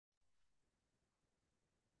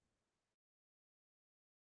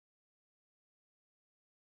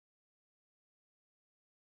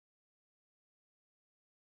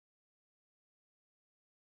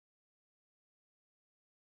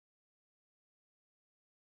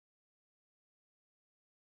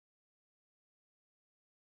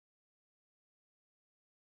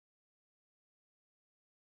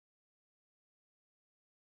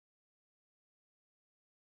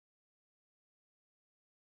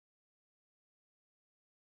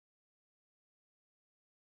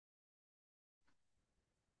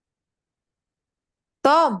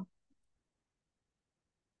Tôm,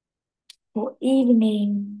 Good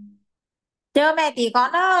evening. chào mẹ tí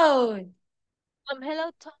con ơi.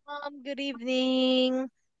 Hello, Tom. Good evening.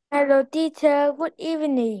 Hello, teacher. Good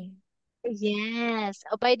evening. Yes.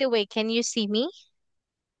 Oh, by the way, can you see me?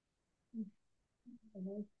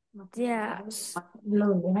 Yes.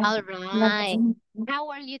 All right. How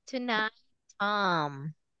are you tonight,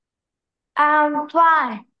 Tom? I'm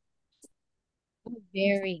fine.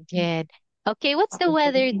 Very good. Okay, what's the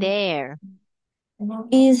weather there?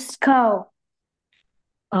 It's cold.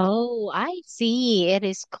 Oh, I see. It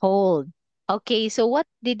is cold. Okay, so what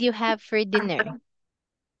did you have for dinner?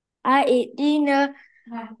 I eat dinner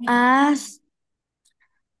as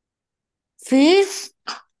fish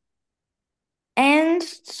and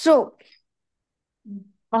soup.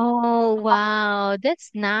 Oh, wow. That's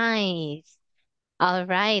nice. All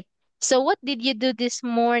right. So what did you do this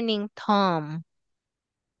morning, Tom?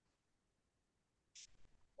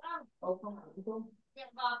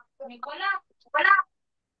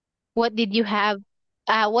 What did you have?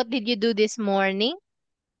 What did you do this morning?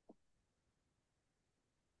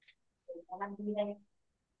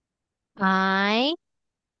 I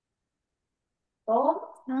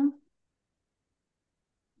Hả?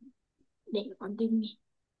 Để con tin nhỉ.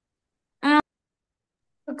 À,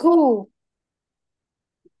 cool.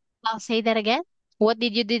 I'll say that again. What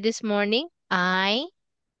did you do this morning? I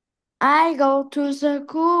go to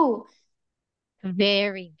school.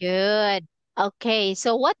 Very good. Okay,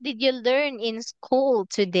 so what did you learn in school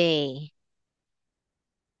today?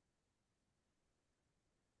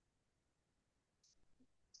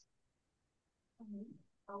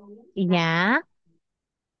 Yeah.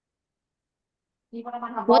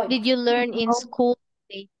 What did you learn in school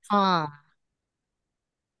today, Tom?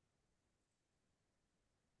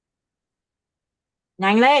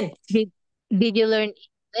 Nhanh lên. Did did you learn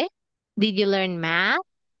English? Did you learn math?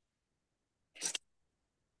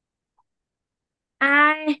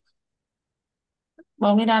 I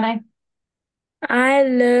Bấm đi ra đây. I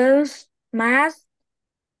learn math,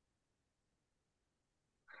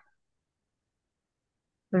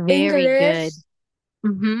 Very good. English,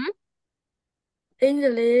 Mm-hmm.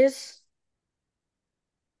 English,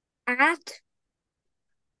 art,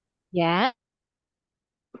 Yeah.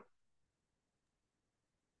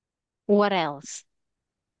 What else?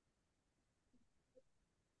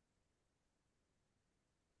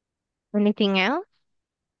 Anything else?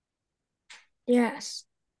 yes.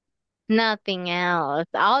 Nothing else.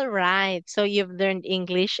 All right. So you've learned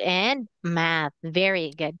English and math.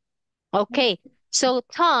 Very good. Okay, so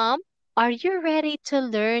Tom, are you ready to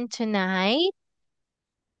learn tonight?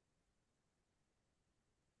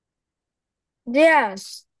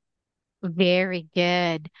 Yes. Very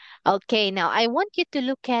good. Okay, now I want you to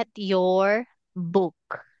look at your book.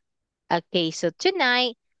 Okay, so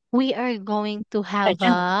tonight we are going to Phải have chưa?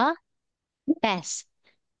 a test.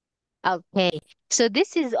 Okay, so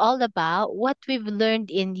this is all about what we've learned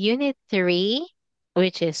in Unit 3,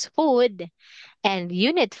 which is food, and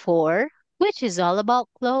Unit 4, which is all about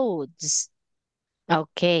clothes.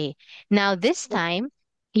 Okay. Now this time,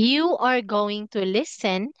 you are going to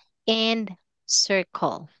listen and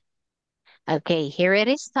circle. Okay, here it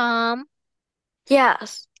is, Tom.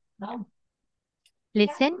 Yes. Không.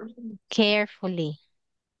 Listen carefully.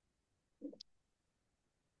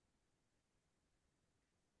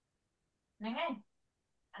 Nhanh lên.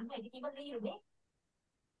 Anh phải đi bất ly rồi đấy.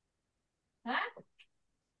 Hả?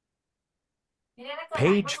 Thế nên nó cơ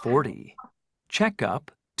lại Page không hả? 40. Checkup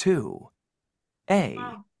 2. A.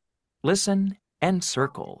 Không. Listen and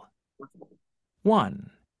circle. 1,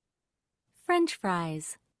 French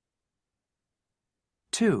fries,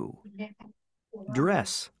 2,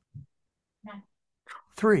 dress.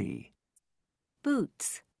 3,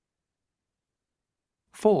 boots,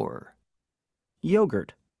 4,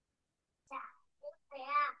 yogurt.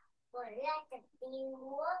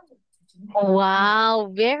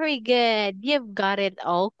 Wow, very good. You've got it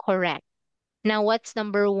all correct. Now what's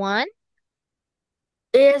number one?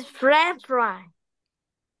 It's French fry.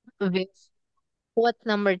 Ve- What's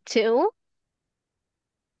number two?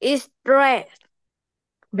 It's dress.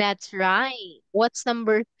 That's right. What's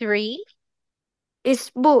number three?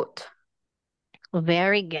 It's boot.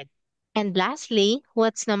 Very good. And lastly,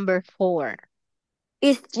 what's number four?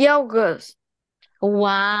 It's yogurt.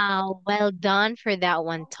 Wow, well done for that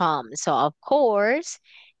one, Tom. So, of course,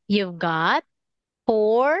 you've got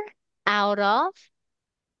 4 out of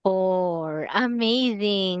 4.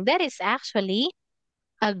 Amazing. That is actually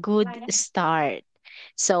a good Này đây. start.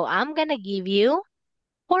 So, I'm going to give you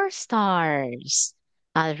 4 stars.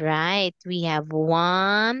 All right, we have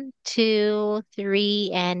 1, 2,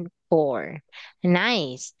 3, and 4.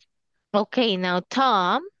 Nice. Okay, now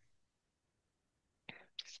Tom,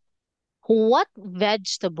 what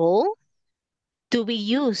vegetable do we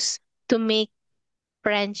use to make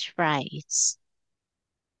French fries?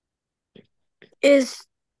 Is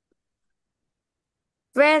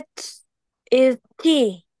red is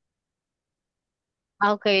tea.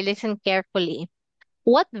 Okay, listen carefully.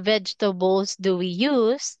 What vegetables do we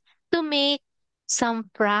use to make some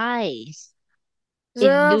fries?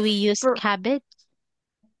 The Do we use fr- cabbage?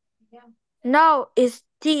 no is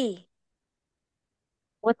tea.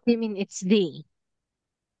 What do you mean it's D?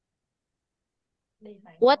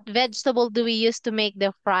 What vegetable do we use to make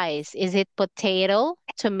the fries? Is it potato,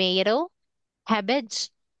 tomato, cabbage,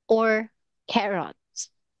 or carrots?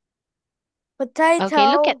 Okay,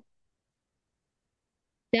 look at Potato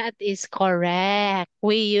that is correct.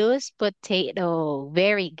 We use potato.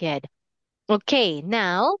 Very good. Okay,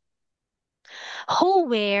 now who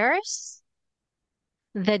wears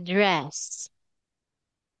the dress?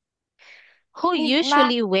 Who is my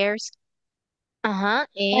usually wears? Uh-huh,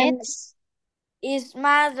 and it's is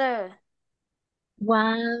mother.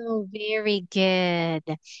 wow, very good.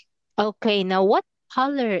 Okay, now what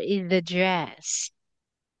color is the dress?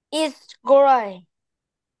 Is gray.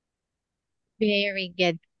 Very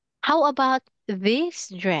good. How about this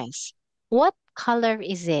dress? What color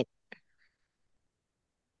is it?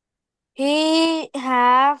 He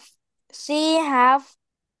have she have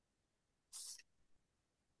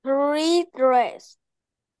three dress.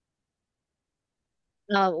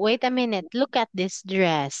 Wait a minute. Look at this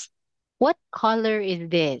dress. What color is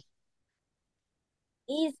this?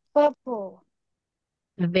 Is purple.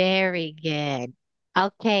 Very good.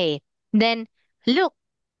 Okay. Then look,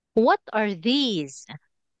 what are these?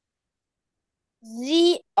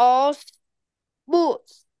 The all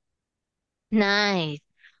boots. Nice.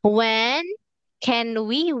 When can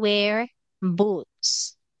we wear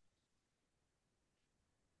boots?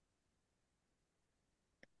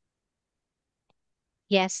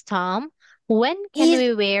 Yes, Tom. When can Is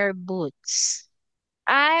we wear boots?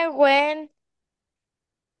 I when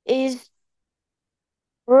is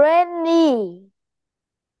rainy.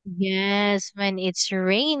 Yes, when it's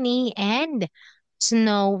rainy and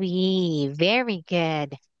snowy. Very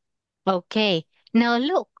good. Okay. Now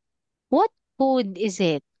look, what food is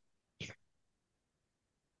it?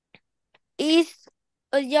 Is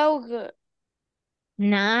a yogurt.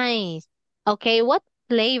 Nice. Okay, what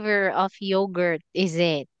flavor of yogurt is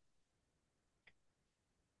it?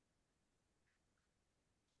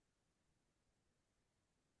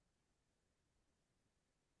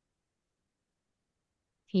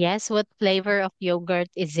 Yes, what flavor of yogurt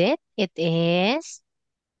is it? It is.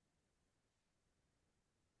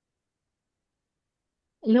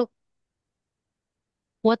 Look,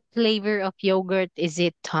 what flavor of yogurt is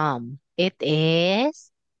it, Tom? It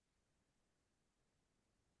is.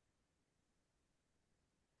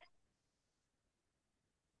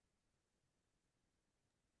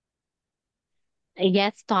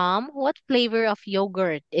 Yes, Tom. What flavor of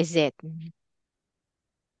yogurt is it?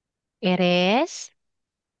 It is.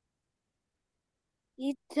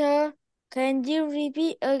 Can you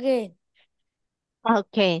repeat again?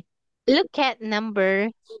 Okay. Look at number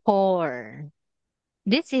 4.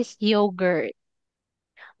 This is yogurt.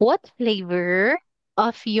 What flavor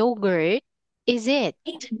of yogurt is it?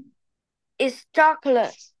 It's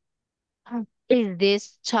chocolate. Is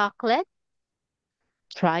this chocolate?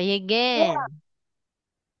 Try again.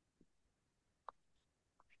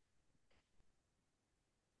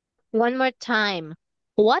 One more time.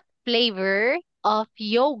 What flavor of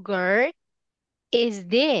yogurt is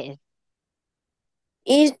this?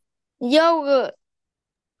 It's yogurt.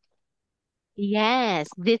 Yes,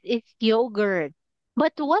 this is yogurt.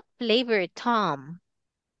 But what flavor, Tom?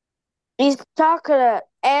 It's chocolate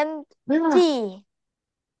and Ah, tea.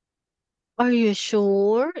 are you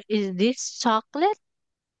sure? Is this chocolate?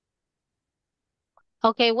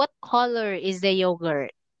 Okay, what color is the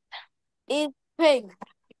yogurt? It's pink.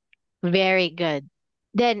 Very good.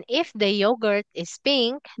 Then if the yogurt is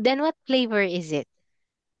pink, then what flavor is it?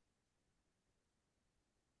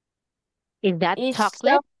 Is that It's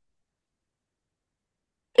chocolate?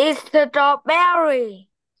 it's strawberry.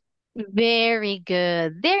 Very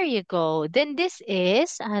good. There you go. Then this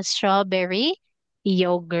is a strawberry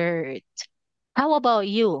yogurt. How about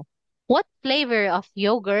you? What flavor of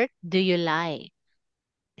yogurt do you like?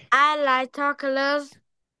 I like chocolate.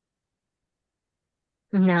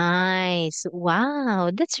 Nice.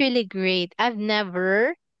 Wow, that's really great. I've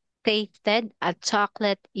never tasted a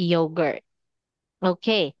chocolate yogurt.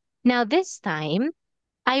 Okay. Now this time,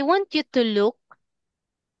 I want you to look,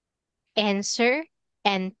 answer,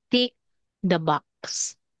 and tick the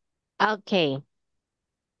box. Okay.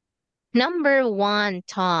 Number one,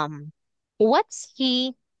 Tom. What's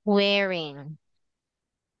he wearing?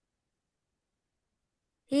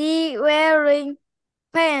 He wearing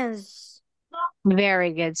pants.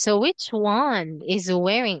 Very good. So which one is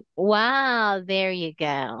wearing? Wow, there you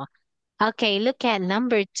go. Okay, look at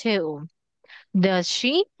number two. Does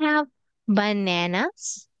she have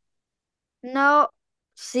bananas? No,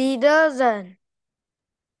 she doesn't.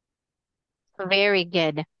 Very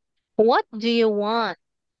good. What do you want?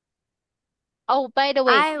 Oh, by the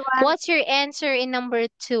way, I want what's your answer in number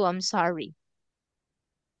two? I'm sorry.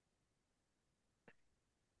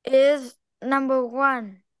 is number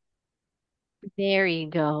one. There you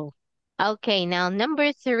go. Okay, now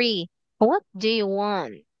number three. What do you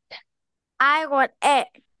want? I want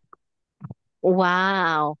egg.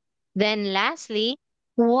 Wow. Then lastly,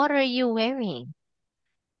 what are you wearing?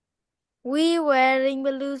 We wearing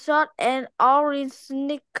blue short and orange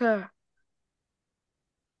sneaker.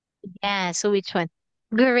 Yeah, so which one?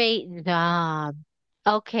 Great job.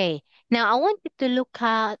 Okay, now I want you to look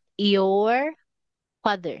at your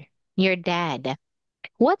father, your dad.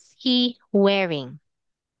 What's he wearing?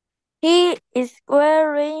 He is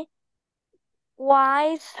wearing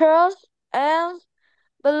white shirt and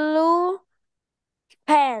blue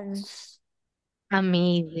pants.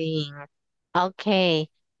 Amazing. Okay,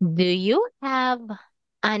 do you have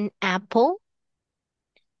an apple?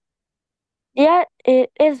 Yes,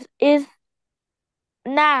 it is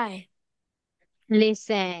nine.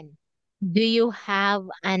 Listen, do you have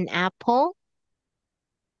an apple?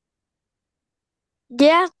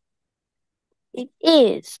 Yes, it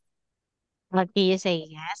is. Okay, you say,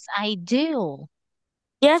 yes, I do.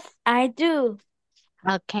 Yes, I do.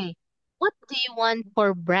 Okay, what do you want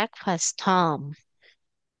for breakfast, Tom?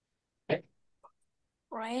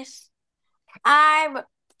 Rice. I'm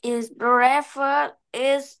is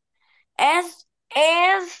breakfast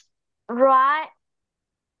is right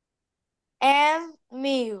and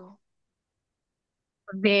meal.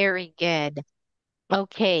 Very good.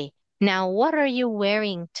 Okay, now what are you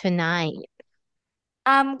wearing tonight?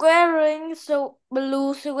 I'm wearing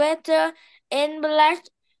blue sweater and black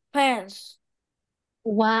pants.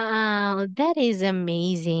 Wow, that is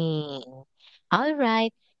amazing. All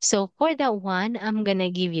right, so for that one, I'm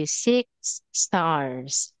gonna give you 6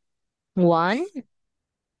 stars. One,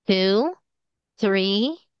 two,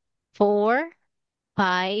 three, four,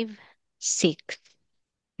 five, six.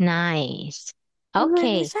 Nice.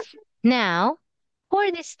 Okay, now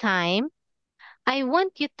for this time, I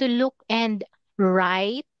want you to look and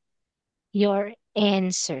write your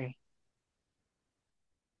answer.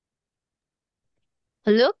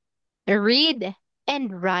 Look, read,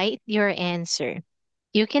 and write your answer.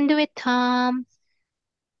 You can do it, Tom.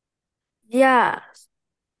 Yeah.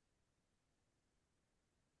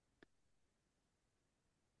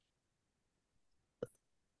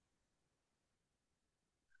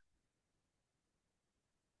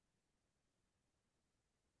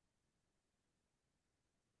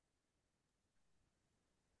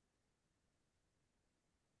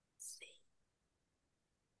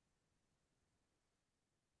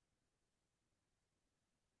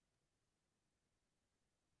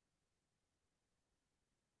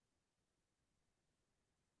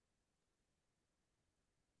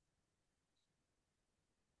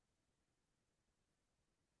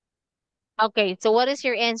 Okay, so what is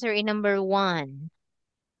your answer in number one?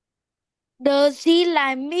 Does he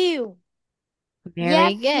like meal?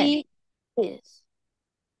 Very Yes, good. he is.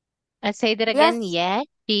 Let's say that again. Yes, Yes,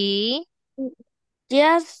 she.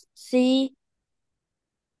 yes, she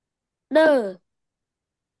does.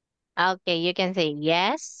 Okay, you can say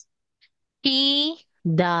yes, he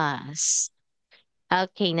does.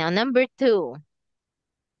 Okay, now number two.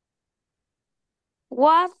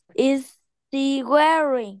 What is she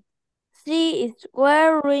wearing? She is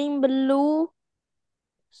wearing blue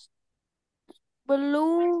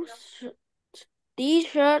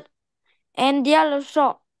t-shirt and yellow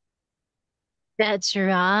shorts. That's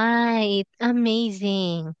right.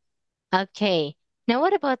 Amazing. Okay, now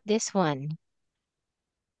what about this one?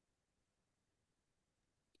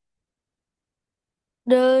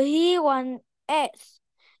 Does he want eggs?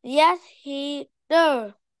 Yes, he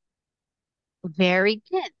does. Very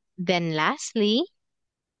good. Then lastly,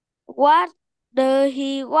 What does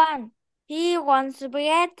he want? He wants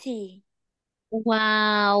spaghetti.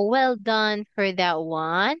 wow, well done for that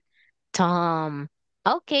one, Tom.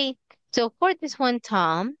 Okay, so for this one,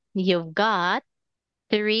 Tom, you've got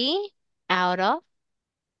 3 out of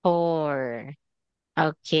 4.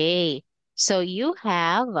 Okay, so you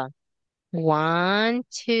have 1,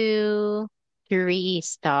 2, 3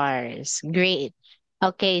 stars. Great.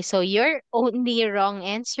 Okay, so your only wrong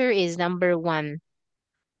answer is number 1.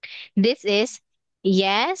 This is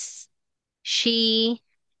yes, she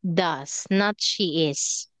does, not she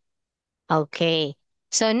is. Okay.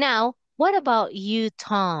 So now, what about you,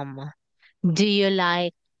 Tom? Do you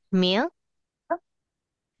like milk?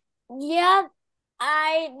 Yes,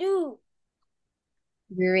 I do.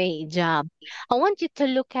 Great job. I want you to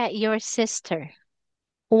look at your sister.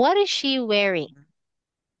 What is she wearing?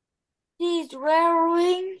 She's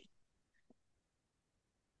wearing.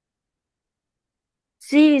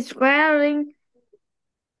 She's wearing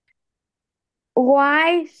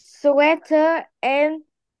white sweater and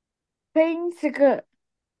pink skirt.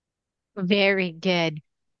 Very good.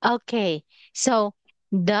 Okay. So,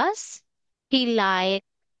 does he like,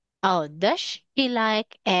 does he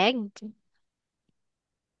like egg?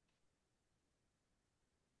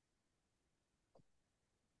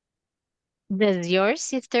 Does your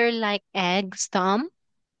sister like eggs, Tom?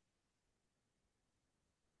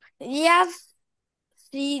 Yes,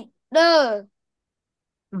 she does.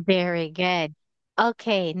 Very good.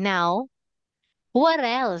 Okay, now, what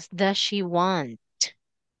else does she want?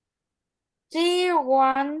 She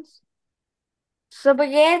wants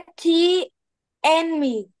spaghetti and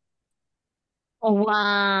meat.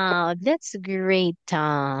 Wow, that's great,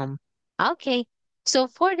 Tom. Okay, so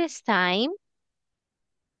for this time,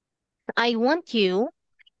 I want you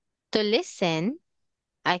to listen,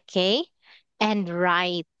 okay, and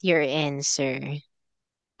write your answer.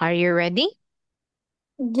 Are you ready?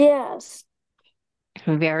 Yes,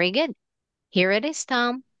 Very good. Here it is,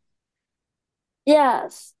 Tom.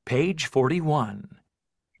 yes. Page 41.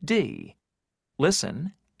 D.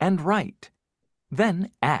 Listen and write. Then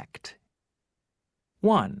act.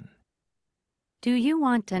 1, Do you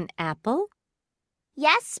want an apple?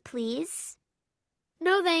 Yes, please.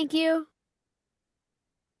 No, thank you.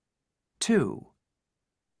 2,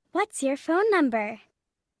 What's your phone number?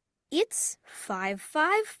 It's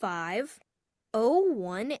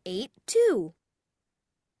 555-0182.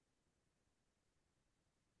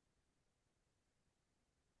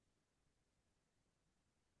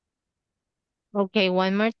 Okay,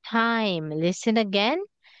 one more time. Listen again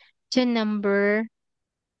to number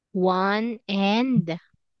 1 and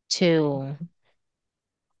 2.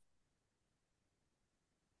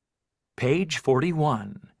 Page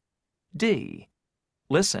 41. D.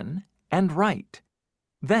 Listen and write.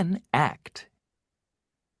 Then act.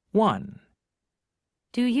 1,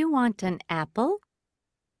 Do you want an apple?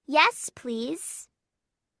 Yes, please.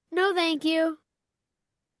 No, thank you.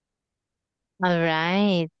 All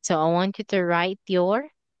right, so I want you to write your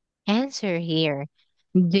answer here.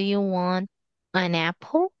 Do you want an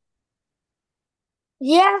apple?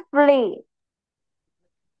 Yes, please.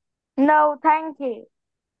 No, thank you.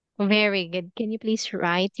 Very good. Can you please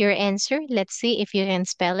write your answer? Let's see if you can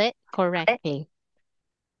spell it correctly.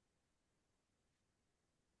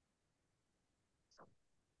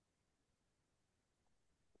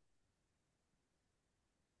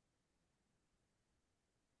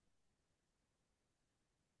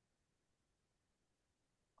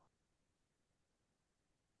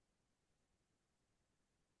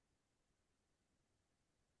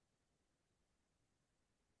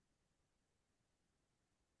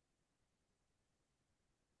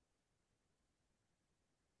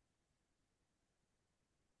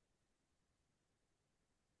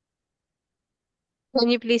 Can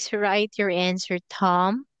you please write your answer,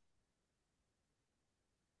 Tom?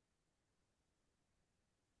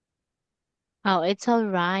 Oh, it's all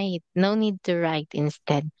right. No need to write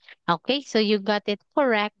instead. Okay, so you got it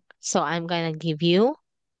correct. So I'm gonna give you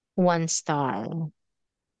 1 star.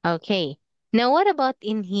 Okay. Now what about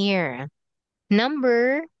in here?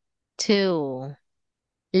 Number 2.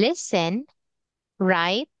 Listen,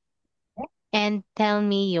 write, and tell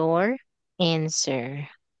me your answer.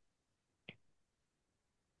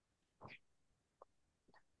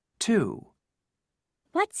 2,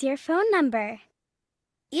 What's your phone number?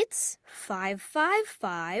 It's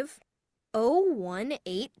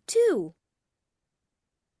 555-0182.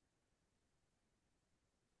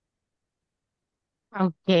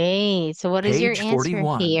 Okay, so what is your Page answer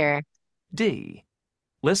 41. here? D.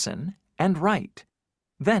 Listen and write.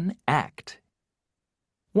 Then act.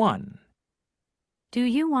 1, Do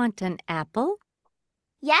you want an apple?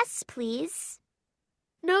 Yes, please.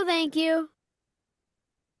 No, thank you.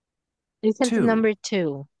 Listen to 2, number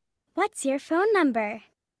 2. What's your phone number?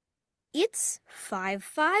 It's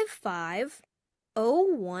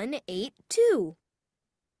 555-0182.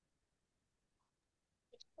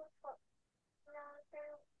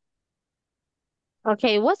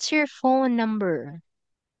 Okay, what's your phone number?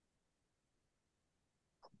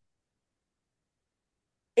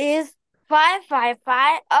 is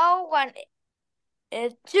 555. Oh, 1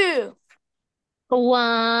 is 2.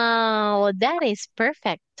 Wow, that is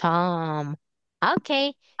perfect, Tom.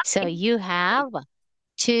 Okay, so you have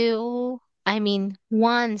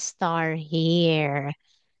one star here.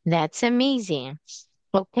 That's amazing.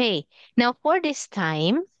 Okay, now for this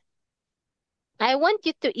time, I want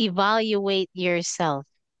you to evaluate yourself.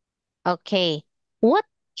 Okay, what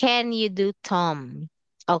can you do, Tom?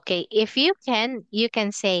 Okay, if you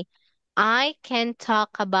can say, I can talk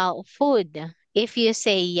about food. If you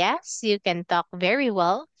say yes, you can talk very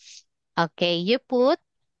well. Okay, you put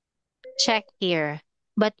check here.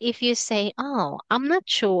 But if you say, oh, I'm not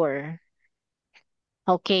sure,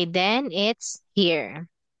 okay, then it's here.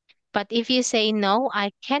 But if you say, no,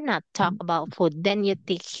 I cannot talk about food, then you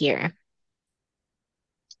tick here.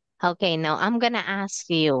 Okay, now I'm gonna ask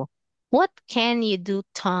you, what can you do,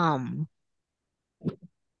 Tom?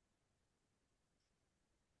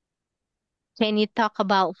 Can you talk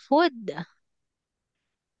about food?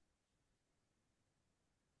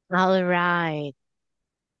 All right.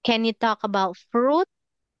 Can you talk about fruit?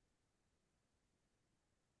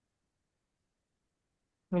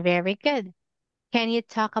 Very good. Can you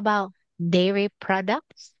talk about dairy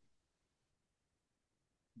products?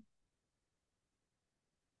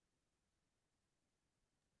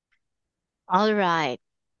 All right.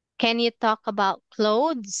 Can you talk about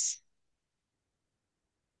clothes?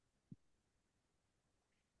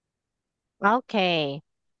 Okay.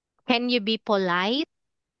 Can you be polite?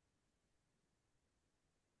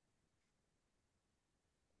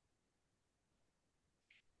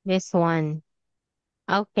 This one.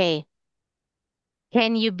 Okay.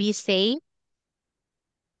 Can you be safe?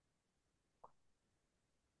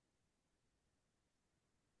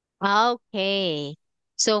 Okay.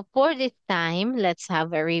 So for this time, let's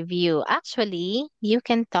have a review. Actually, you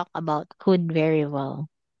can talk about food very well.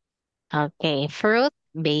 Okay. Fruit,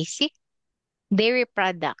 basic. Dairy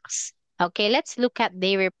products. Okay, let's look at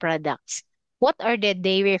dairy products. What are the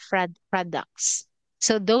dairy products?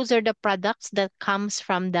 So those are the products that comes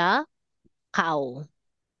from the cow,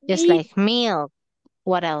 just Meat, like milk.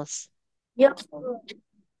 What else? yogurt,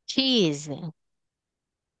 Cheese.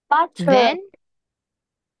 butter, Then,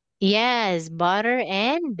 yes, butter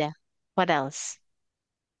and what else?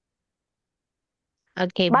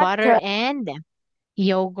 Okay, butter butter. and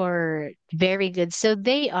yogurt. Very good. So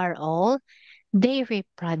they are all dairy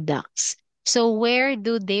products. So where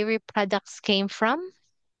do dairy products came from?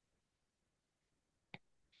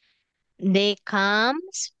 They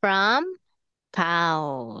comes from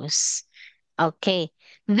cows. Okay.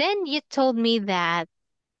 Then you told me that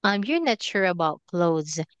you're not sure about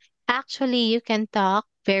clothes. Actually, you can talk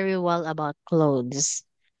very well about clothes.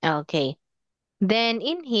 Okay. Then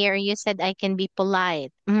in here you said I can be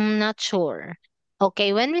polite. Not sure.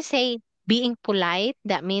 Okay, when we say being polite,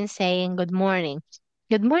 that means saying good morning.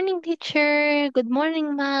 Good morning, teacher. Good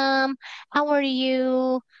morning, mom. How are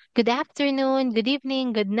you? Good afternoon, good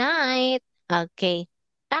evening, good night. Okay.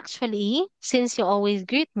 Actually, since you always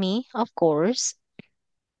greet me, of course,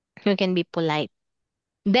 you can be polite.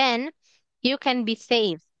 Then you can be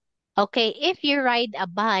safe. Okay, if you ride a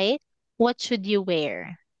bike, what should you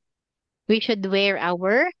wear? We should wear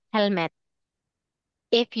our helmet.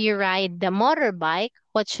 If you ride the motorbike,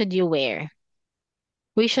 what should you wear?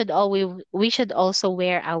 We should also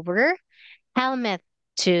wear our helmet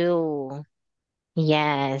too.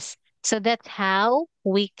 Yes. So that's how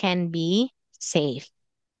we can be safe.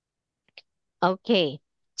 Okay.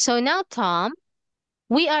 So now, Tom,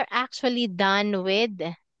 we are actually done with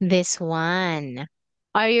this one.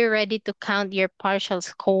 Are you ready to count your partial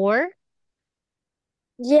score?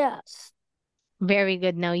 Yes. Very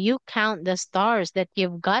good. Now you count the stars that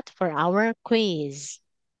you've got for our quiz.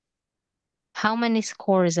 How many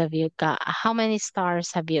scores have you got? How many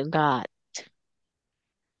stars have you got?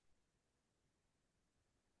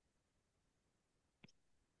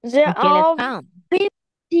 There Okay, let's are count.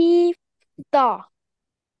 50 stars.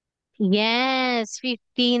 Yes,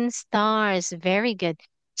 15 stars. Very good.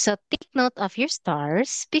 So take note of your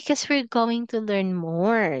stars because we're going to learn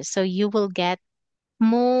more. So you will get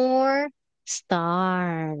more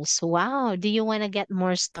stars. Wow. Do you want to get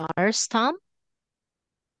more stars, Tom?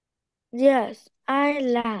 Yes, I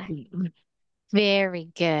like. Mm, very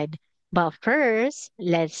good. But first,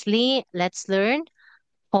 let's learn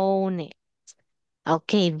phonics.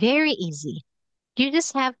 Okay, very easy. You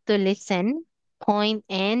just have to listen, point,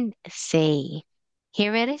 and say.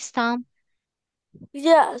 Here it is, Tom.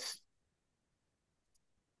 Yes.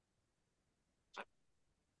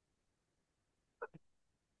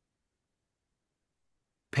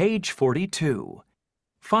 Page 42.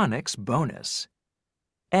 Phonics bonus.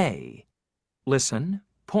 A. Listen,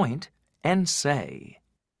 point, and say.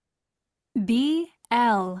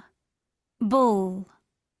 BL, bull,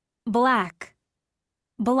 black,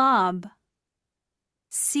 blob.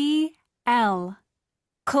 CL,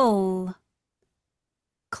 coal,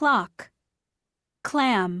 clock,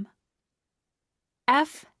 clam.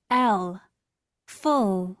 FL,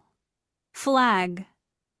 full, flag,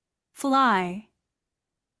 fly.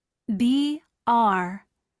 BR,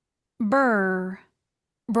 burr,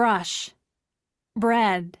 brush,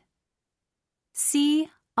 bread.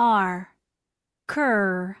 CR,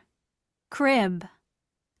 cur, crib,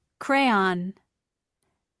 crayon.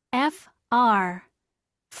 FR,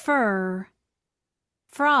 fur,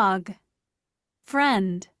 frog,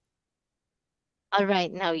 friend. All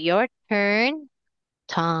right, now your turn,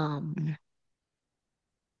 Tom.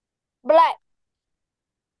 Black.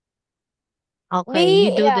 Okay,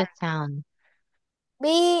 you do the BL. sound.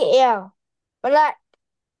 BL. Black.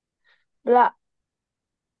 Black.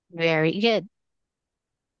 Very good.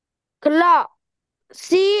 Claw.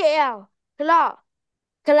 CL. Claw.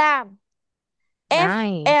 Clam.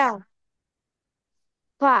 Nice. FL.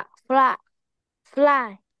 Flat. Flat.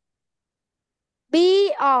 Fly.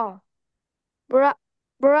 BR.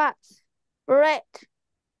 Brush. Bread.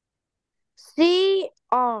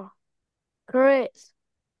 CR. Chris.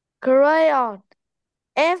 Crayon.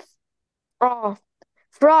 FR.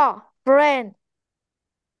 Frog. Friend.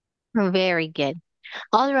 Very good.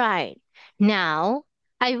 All right. Now,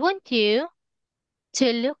 I want you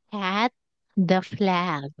to look at the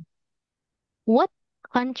flag. What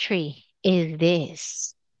country is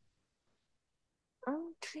this?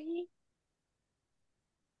 Ăn truy.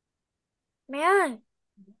 Mẹ ơi,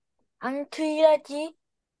 ăn truy là gì?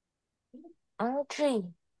 Ăn truy.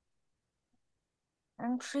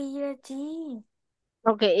 Ăn truy là gì?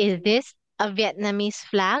 Okay, is this a Vietnamese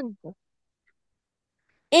flag?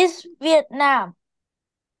 It's Vietnam.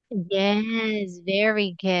 Yes,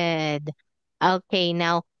 very good. Okay,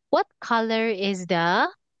 now what color is the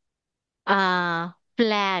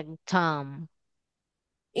flag, Tom?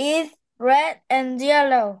 It's red and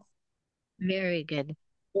yellow. Very good.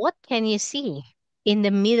 What can you see in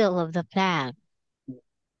the middle of the flag?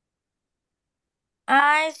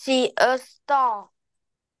 I see a star.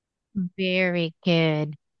 Very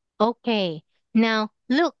good. Okay, now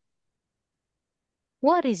look,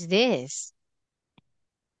 what is this?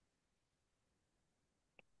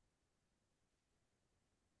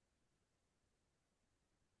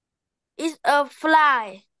 It's a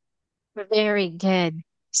fly. Very good.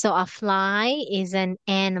 So a fly is an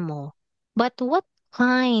animal. But what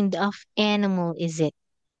kind of animal is it?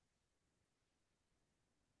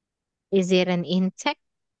 Is it an insect,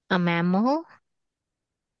 a mammal,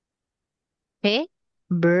 pig,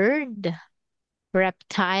 bird,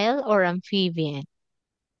 reptile, or amphibian?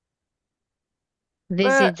 This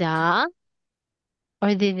Bird. is a,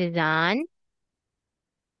 or this is an,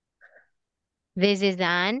 this is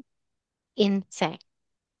an insect.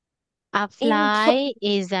 A Insect. fly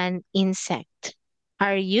is an insect.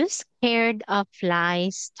 Are you scared of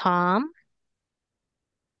flies, Tom?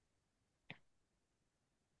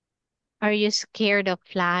 Are you scared of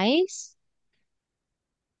flies?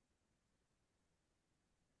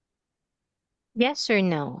 Yes or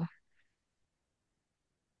no?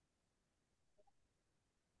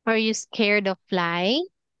 Are you scared of fly?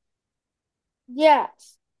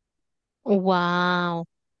 Yes. Wow.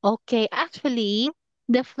 Okay, actually,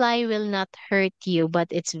 the fly will not hurt you, but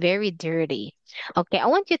it's very dirty. Okay, I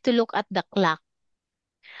want you to look at the clock.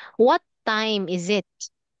 What time is it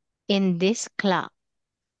in this clock?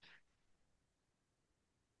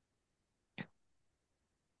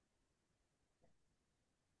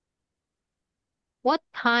 What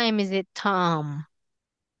time is it, Tom?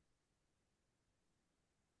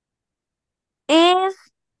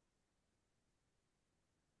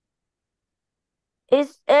 Is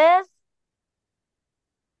is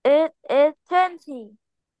it is 20.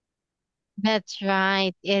 That's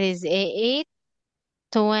right. It is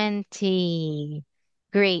 8:20.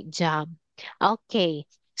 Great job. Okay,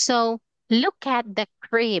 so look at the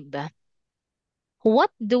crib.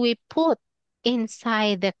 What do we put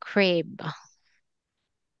inside the crib?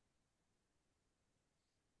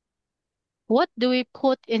 What do we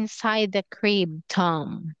put inside the crib,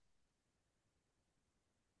 Tom?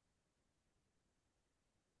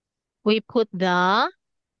 We put the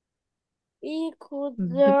We could b-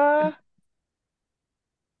 the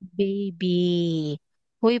baby.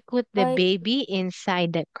 We put the like baby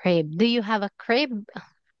inside the crib. Do you have a crib?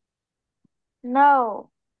 no.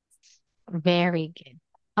 Very good.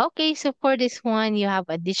 Okay, so for this one, you have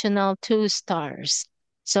additional 2 stars.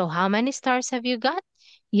 So how many stars have you got?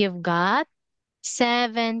 You've got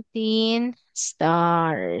 17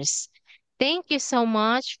 stars. Thank you so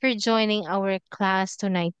much for joining our class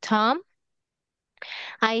tonight, Tom.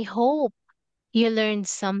 I hope you learned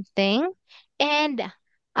something, and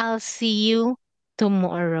I'll see you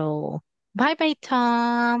tomorrow. Bye bye,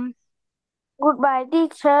 Tom. Goodbye,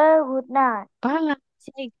 teacher. Good night, Bye.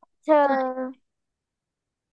 Say teacher.